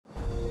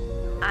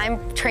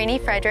I'm Trainee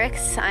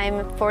Fredericks.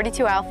 I'm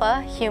 42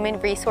 Alpha, Human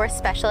Resource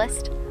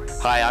Specialist.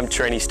 Hi, I'm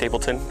Trainee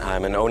Stapleton.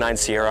 I'm an 09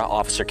 Sierra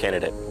officer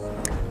candidate.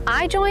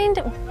 I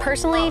joined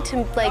personally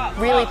to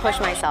really push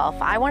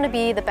myself. I want to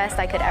be the best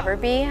I could ever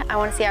be. I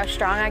want to see how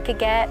strong I could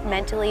get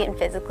mentally and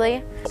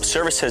physically.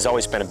 Service has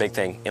always been a big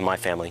thing in my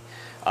family.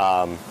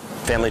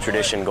 Family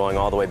tradition going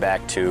all the way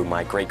back to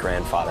my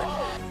great-grandfather.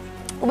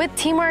 With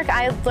teamwork,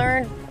 I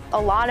learned a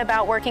lot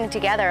about working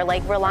together,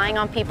 like relying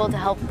on people to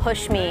help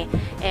push me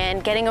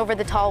and getting over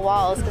the tall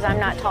walls because I'm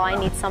not tall, I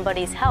need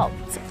somebody's help.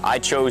 I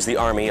chose the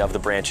Army of the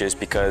branches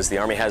because the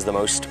Army has the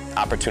most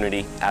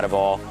opportunity out of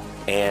all,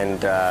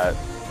 and I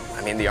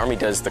mean, the Army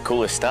does the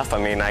coolest stuff.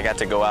 I mean, I got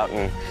to go out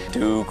and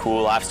do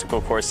cool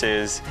obstacle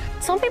courses.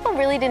 Some people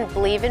really didn't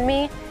believe in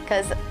me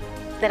because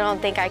they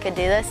don't think I could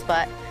do this,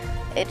 but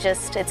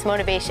it's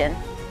motivation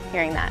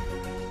hearing that.